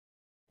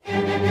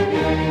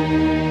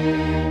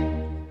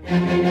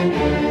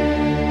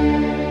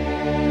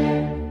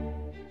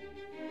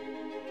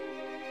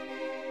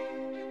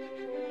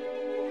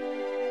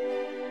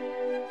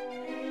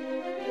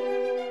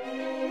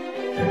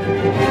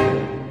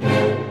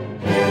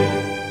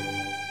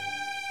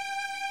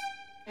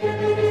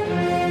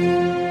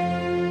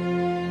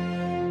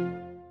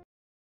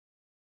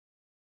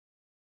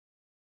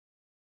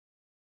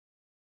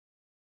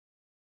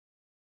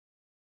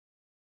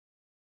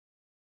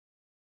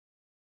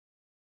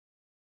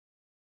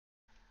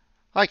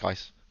Hi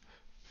guys,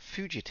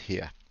 Fugit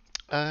here.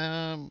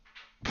 Why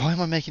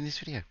am I making this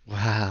video?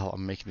 Well,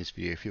 I'm making this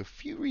video for a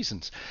few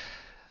reasons.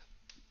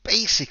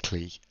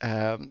 Basically,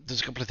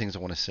 there's a couple of things I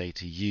want to say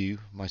to you,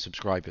 my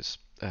subscribers,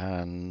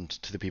 and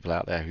to the people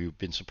out there who've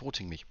been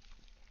supporting me.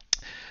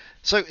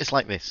 So it's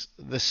like this.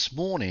 This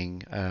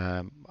morning,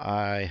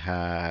 I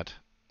had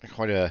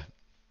quite a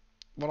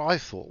what I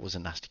thought was a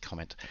nasty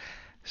comment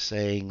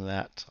saying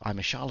that I'm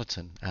a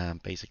charlatan.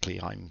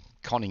 Basically, I'm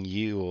conning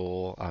you,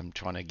 or I'm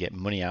trying to get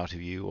money out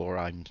of you, or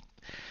I'm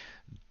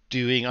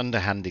doing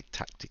underhanded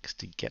tactics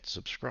to get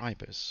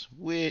subscribers,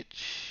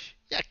 which,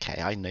 okay,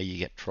 I know you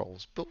get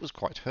trolls, but was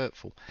quite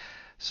hurtful.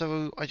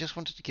 So I just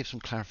wanted to give some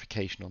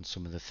clarification on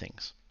some of the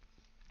things.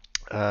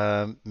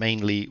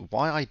 Mainly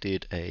why I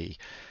did a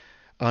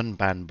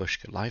unbanned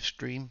Bushka live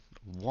stream,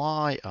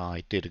 why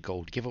I did a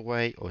gold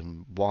giveaway,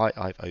 and why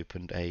I've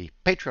opened a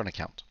Patreon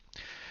account.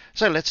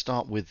 So let's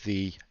start with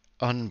the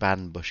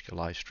unbanned Bushka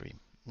live stream.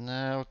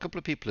 Now, a couple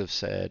of people have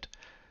said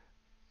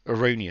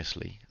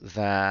erroneously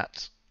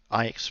that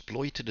I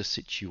exploited a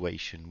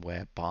situation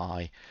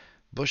whereby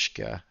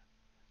Bushka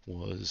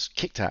was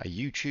kicked out of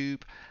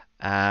YouTube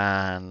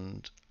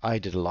and I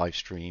did a live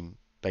stream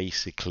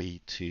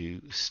basically to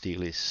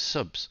steal his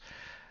subs.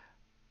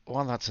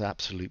 Well, that's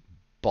absolute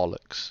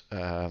bollocks,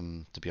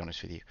 to be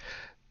honest with you.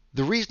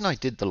 The reason I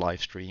did the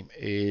live stream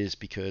is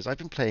because I've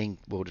been playing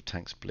World of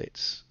Tanks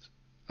Blitz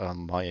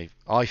on my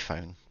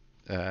iPhone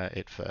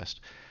at first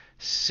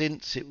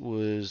since it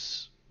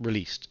was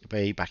released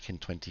way back in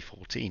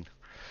 2014.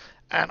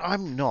 And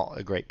I'm not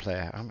a great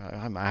player.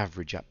 I'm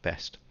average at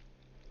best.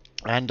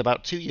 And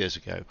about 2 years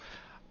ago,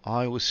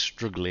 I was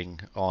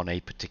struggling on a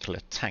particular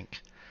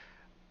tank.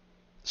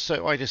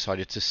 So I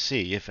decided to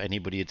see if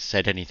anybody had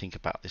said anything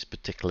about this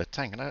particular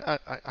tank. And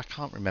I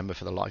can't remember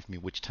for the life of me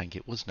which tank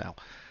it was now.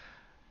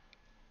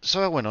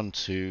 So I went on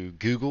to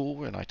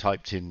Google and I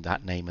typed in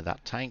that name of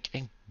that tank,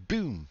 and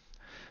boom,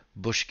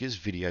 Bushka's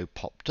video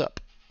popped up.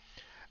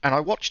 And I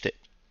watched it.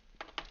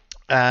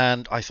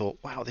 And I thought,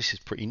 wow, this is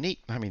pretty neat.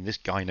 I mean, this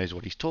guy knows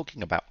what he's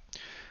talking about.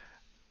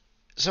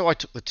 So I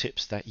took the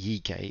tips that he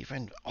gave,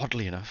 and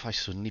oddly enough, I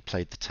suddenly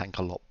played the tank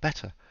a lot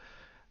better.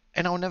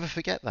 And I'll never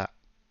forget that.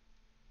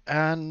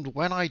 And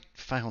when I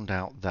found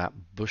out that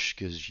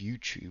Bushka's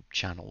YouTube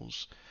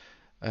channels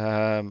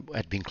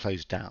had been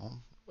closed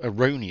down,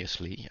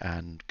 erroneously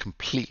and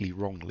completely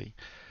wrongly,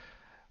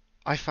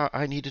 I felt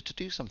I needed to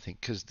do something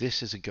because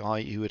this is a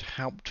guy who had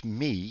helped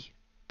me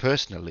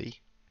personally,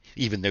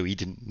 even though he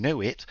didn't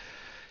know it.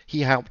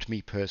 He helped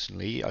me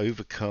personally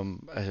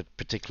overcome a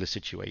particular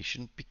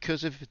situation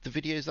because of the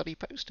videos that he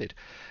posted.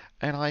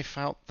 And I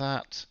felt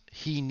that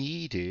he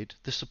needed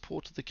the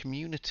support of the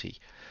community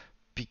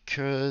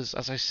because,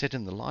 as I said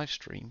in the live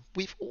stream,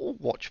 we've all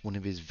watched one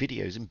of his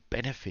videos and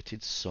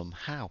benefited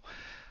somehow.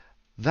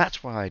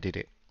 That's why I did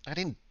it. I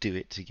didn't do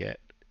it to get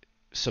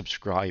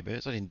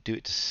subscribers. I didn't do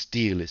it to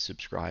steal his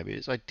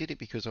subscribers. I did it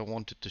because I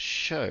wanted to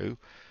show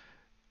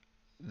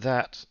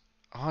that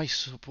I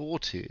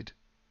supported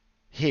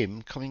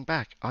him coming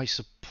back. I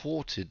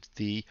supported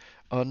the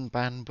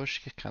Unban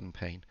Bushka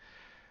campaign.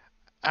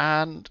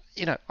 And,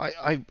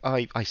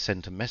 I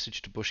sent a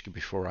message to Bushka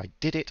before I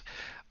did it.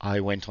 I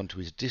went onto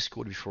his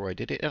Discord before I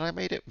did it, and I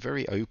made it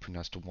very open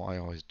as to why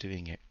I was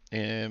doing it.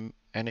 And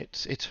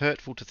it's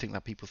hurtful to think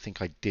that people think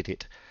I did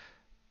it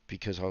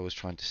because I was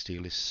trying to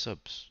steal his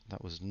subs.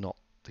 That was not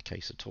the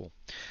case at all.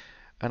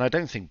 And I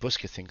don't think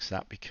Bushka thinks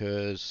that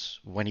because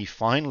when he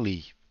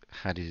finally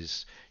had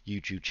his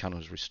YouTube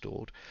channels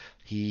restored,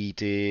 he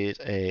did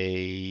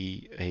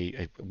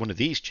a one of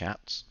these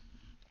chats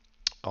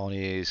on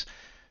his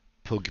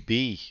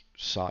PugB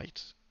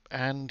site,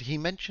 and he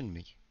mentioned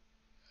me,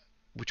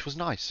 which was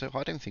nice. So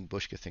I don't think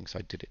Bushka thinks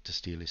I did it to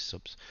steal his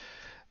subs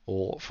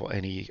or for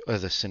any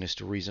other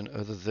sinister reason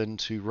other than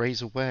to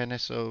raise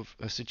awareness of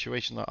a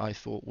situation that I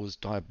thought was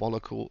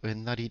diabolical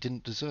and that he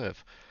didn't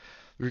deserve.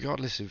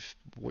 Regardless of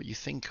what you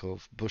think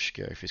of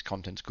Bushka, if his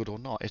content's good or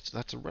not,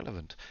 that's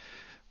irrelevant.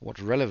 What's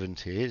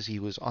relevant is he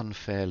was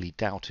unfairly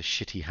dealt a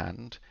shitty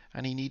hand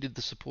and he needed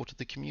the support of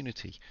the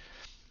community.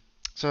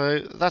 So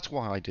that's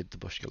why I did the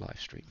Bushka live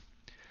stream.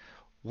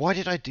 Why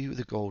did I do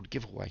the gold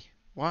giveaway?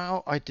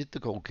 Well, I did the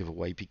gold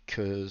giveaway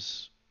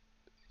because,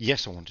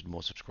 yes, I wanted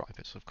more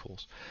subscribers, of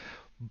course,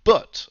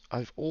 but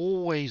I've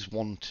always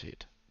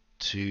wanted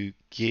to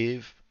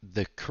give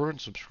the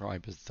current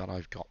subscribers that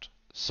I've got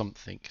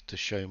something to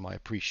show my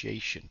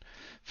appreciation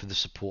for the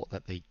support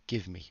that they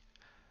give me.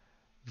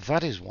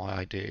 That is why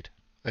I did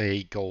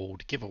a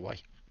gold giveaway.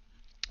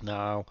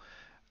 Now,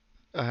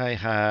 I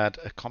had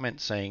a comment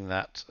saying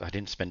that I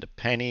didn't spend a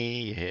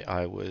penny,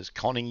 I was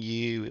conning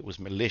you, it was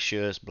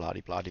malicious, blah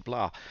blah blah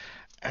blah.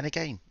 And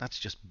again, that's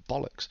just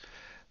bollocks.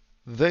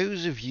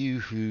 Those of you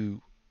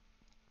who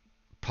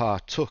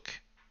partook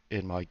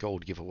in my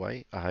gold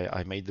giveaway,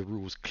 I made the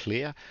rules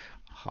clear.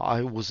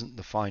 I wasn't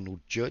the final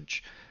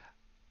judge.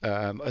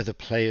 Other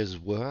players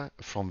were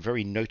from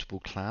very notable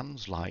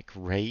clans like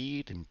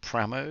Raid and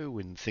Pramo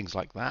and things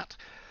like that.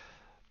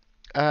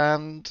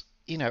 And,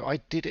 I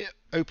did it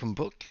open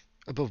book.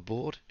 above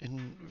board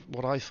in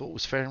what I thought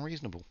was fair and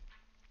reasonable.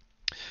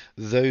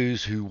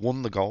 Those who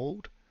won the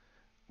gold,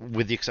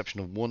 with the exception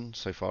of one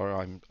so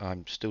far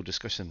I'm still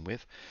discussing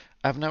with,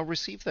 have now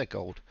received their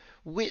gold,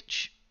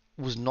 which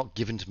was not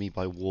given to me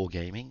by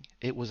Wargaming.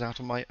 It was out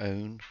of my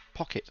own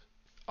pocket.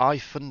 I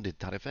funded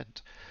that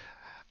event,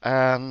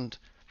 and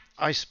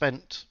I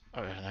spent,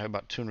 I don't know,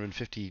 about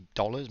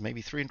 $250,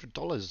 maybe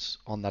 $300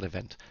 on that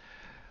event.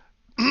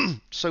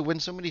 So when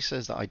somebody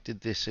says that I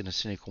did this in a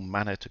cynical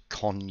manner to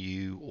con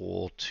you,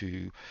 or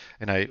to,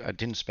 I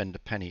didn't spend a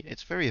penny,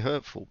 it's very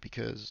hurtful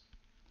because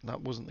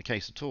that wasn't the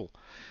case at all.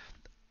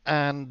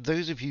 And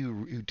those of you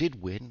who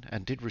did win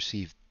and did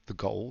receive the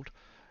gold,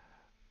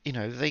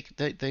 they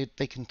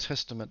can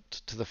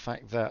testament to the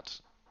fact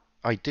that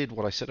I did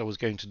what I said I was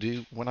going to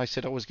do when I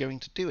said I was going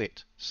to do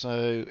it.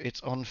 So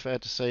it's unfair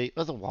to say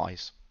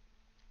otherwise.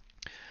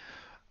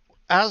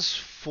 As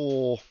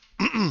for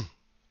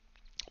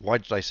why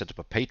did I set up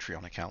a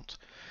Patreon account?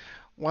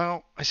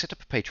 Well, I set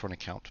up a Patreon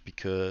account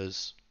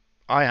because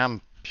I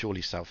am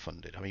purely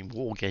self-funded. I mean,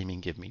 Wargaming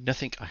give me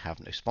nothing. I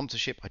have no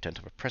sponsorship. I don't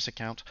have a press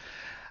account.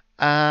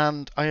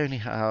 And I only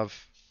have,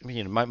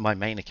 my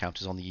main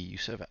account is on the EU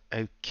server.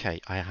 Okay,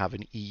 I have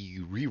an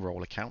EU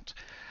reroll account,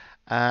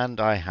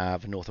 and I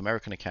have a North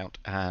American account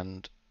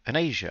and an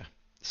Asia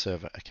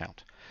server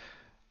account.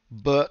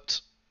 But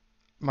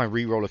my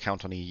reroll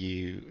account on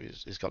EU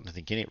is got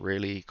nothing in it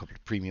really. A couple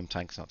of premium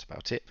tanks, that's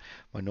about it.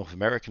 My North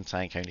American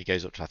tank only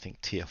goes up to I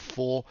think tier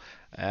 4,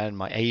 and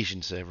my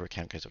Asian server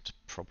account goes up to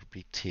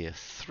probably tier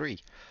 3.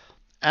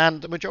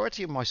 And the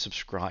majority of my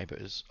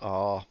subscribers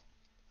are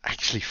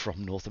actually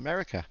from North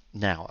America.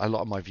 Now, a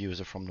lot of my viewers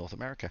are from North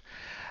America,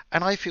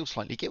 and I feel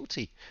slightly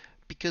guilty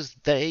because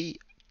they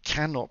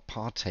cannot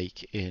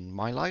partake in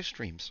my live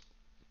streams.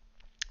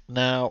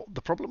 Now,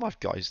 the problem I've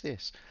got is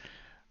this: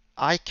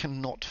 I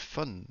cannot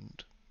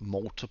fund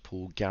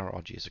multiple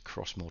garages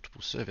across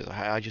multiple servers.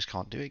 I just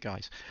can't do it,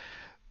 guys.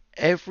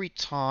 Every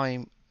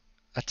time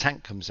a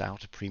tank comes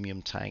out, a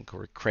premium tank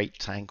or a crate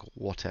tank or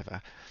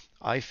whatever,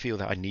 I feel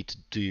that I need to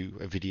do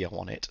a video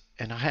on it,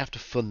 and I have to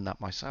fund that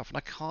myself, and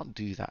I can't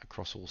do that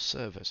across all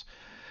servers.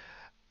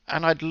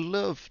 And I'd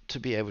love to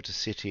be able to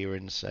sit here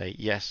and say,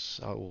 yes,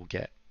 I will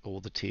get all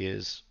the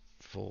tiers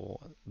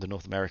for the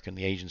North American,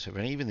 the Asian server,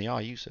 and even the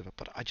RU server,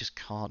 but I just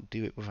can't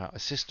do it without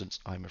assistance,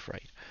 I'm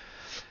afraid.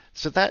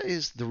 So that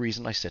is the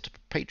reason I set up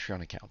a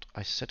Patreon account.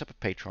 I set up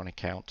a Patreon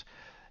account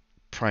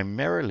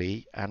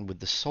primarily and with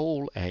the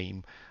sole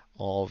aim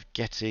of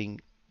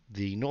getting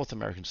the North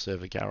American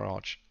server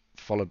garage,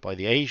 followed by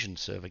the Asian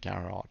server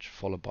garage,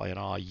 followed by an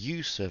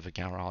RU server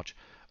garage,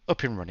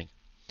 up and running,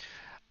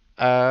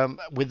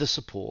 with the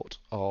support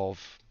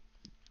of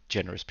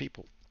generous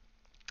people.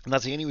 And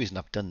that's the only reason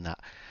I've done that.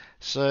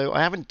 So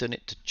I haven't done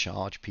it to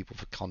charge people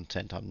for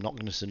content. I'm not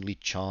going to suddenly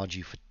charge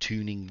you for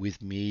tuning with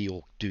me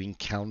or doing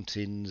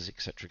count-ins,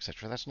 etc.,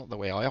 etc. That's not the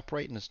way I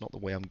operate, and it's not the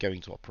way I'm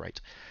going to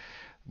operate.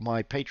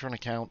 My Patreon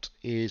account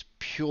is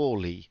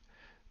purely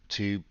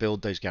to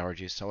build those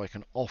garages so I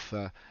can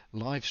offer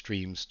live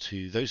streams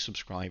to those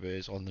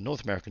subscribers on the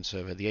North American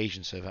server, the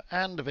Asian server,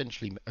 and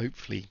eventually,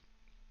 hopefully,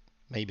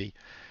 maybe,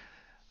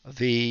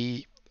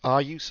 the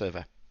RU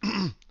server.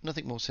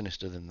 Nothing more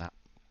sinister than that.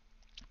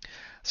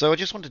 So I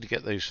just wanted to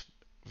get those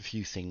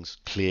few things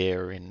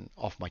clear and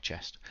off my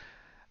chest,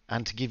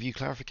 and to give you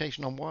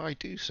clarification on why I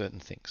do certain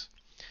things.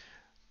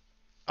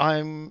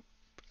 I'm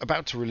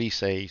about to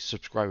release a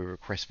subscriber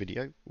request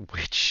video,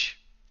 which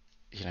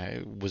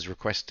was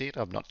requested.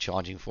 I'm not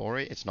charging for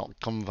it. It's not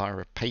come via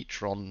a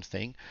Patreon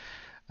thing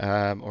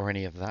or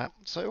any of that.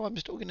 So I'm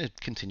still going to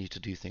continue to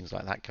do things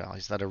like that,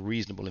 guys, that are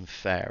reasonable and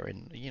fair,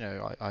 and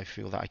I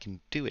feel that I can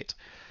do it.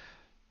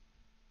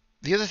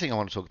 The other thing I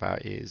want to talk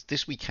about is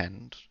this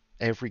weekend.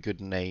 Every Good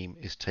Name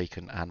is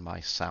Taken and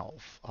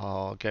myself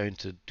are going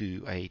to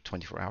do a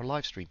 24-hour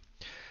live stream.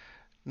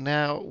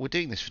 Now, we're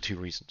doing this for two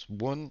reasons.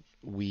 One,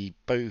 we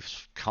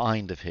both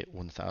kind of hit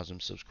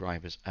 1,000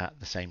 subscribers at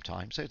the same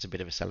time, so it's a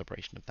bit of a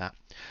celebration of that.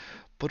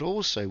 But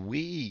also,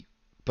 we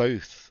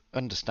both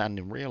understand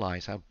and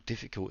realize how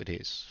difficult it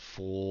is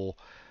for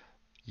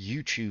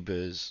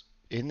YouTubers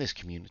in this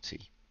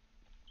community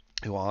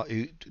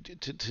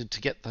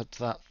to get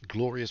that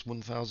glorious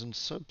 1,000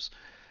 subs.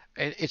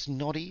 It's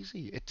not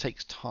easy. It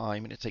takes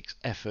time and it takes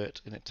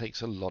effort and it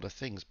takes a lot of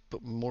things,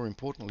 but more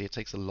importantly, it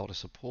takes a lot of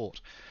support.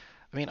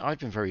 I mean, I've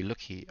been very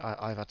lucky.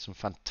 I've had some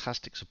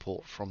fantastic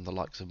support from the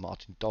likes of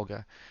Martin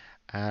Dogger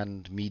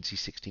and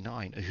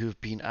Meadsy69, who have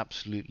been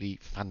absolutely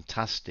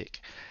fantastic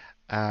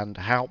and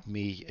helped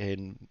me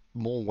in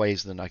more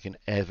ways than I can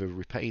ever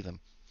repay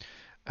them.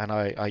 And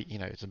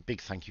it's a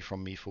big thank you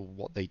from me for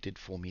what they did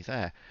for me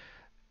there.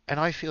 And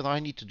I feel that I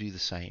need to do the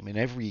same, and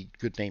every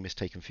Good Name is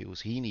Taken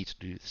feels he needs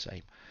to do the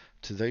same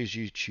to those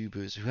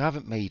YouTubers who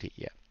haven't made it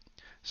yet.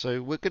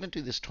 So we're going to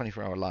do this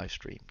 24-hour live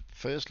stream,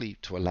 firstly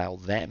to allow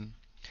them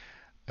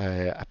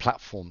a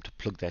platform to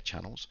plug their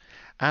channels,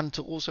 and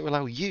to also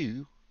allow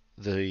you,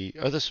 the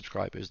other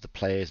subscribers, the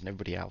players, and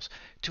everybody else,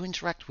 to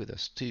interact with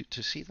us, to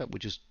see that we're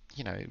just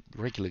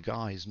regular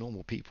guys,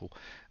 normal people,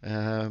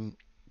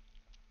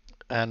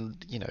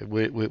 and you know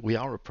we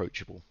are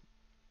approachable,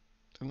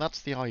 and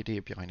that's the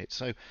idea behind it.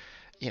 So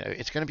you know,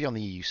 it's going to be on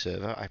the EU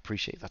server. I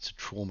appreciate that's a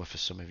trauma for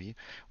some of you.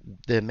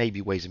 There may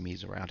be ways and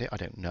means around it. I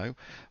don't know.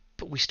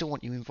 But we still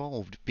want you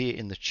involved, be it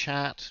in the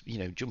chat, you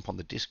know, jump on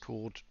the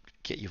Discord,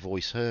 get your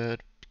voice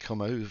heard,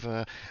 come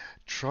over,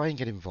 try and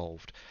get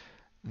involved.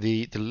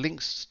 The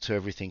links to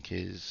everything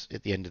is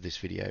at the end of this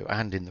video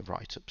and in the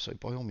write-up. So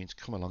by all means,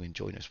 come along and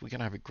join us. We're going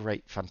to have a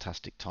great,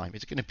 fantastic time.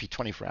 It's going to be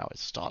 24 hours. It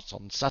starts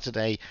on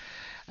Saturday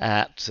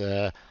at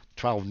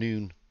 12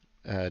 noon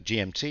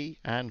GMT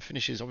and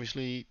finishes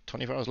obviously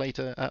 24 hours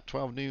later at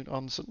 12 noon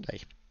on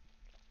Sunday.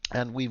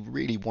 And we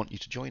really want you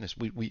to join us.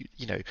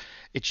 You know,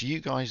 it's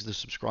you guys, the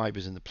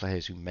subscribers and the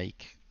players, who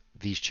make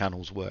these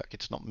channels work.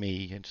 It's not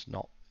me. It's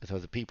not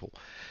other people.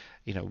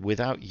 You know,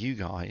 without you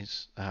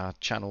guys, our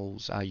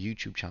channels, our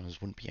YouTube channels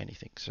wouldn't be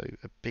anything. So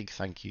a big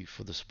thank you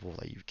for the support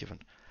that you've given.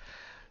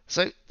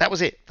 So that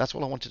was it. That's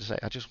all I wanted to say.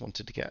 I just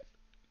wanted to get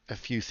a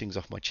few things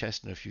off my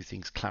chest and a few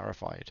things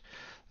clarified,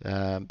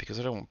 because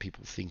I don't want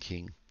people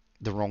thinking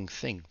the wrong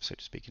thing, so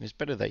to speak. And it's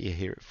better that you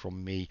hear it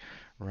from me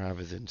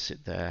rather than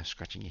sit there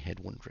scratching your head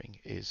wondering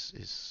is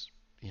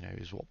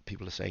what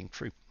people are saying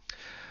true.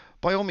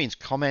 By all means,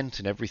 comment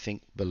and everything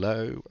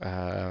below.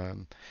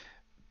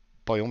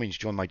 By all means,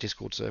 join my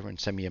Discord server and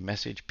send me a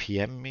message,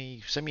 PM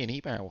me, send me an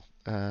email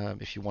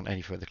if you want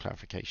any further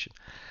clarification.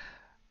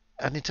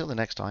 And until the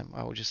next time,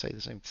 I will just say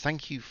the same.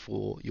 Thank you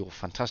for your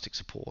fantastic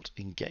support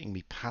in getting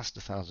me past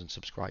 1,000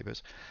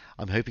 subscribers.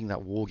 I'm hoping that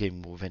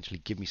Wargaming will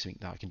eventually give me something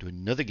that I can do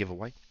another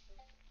giveaway.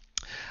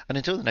 And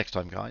until the next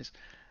time, guys,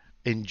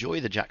 enjoy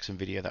the Jackson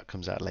video that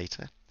comes out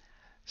later.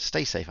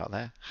 Stay safe out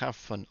there, have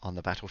fun on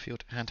the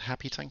battlefield, and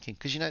happy tanking.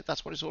 Because, you know,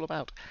 that's what it's all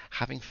about.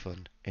 Having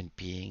fun and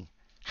being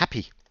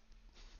happy.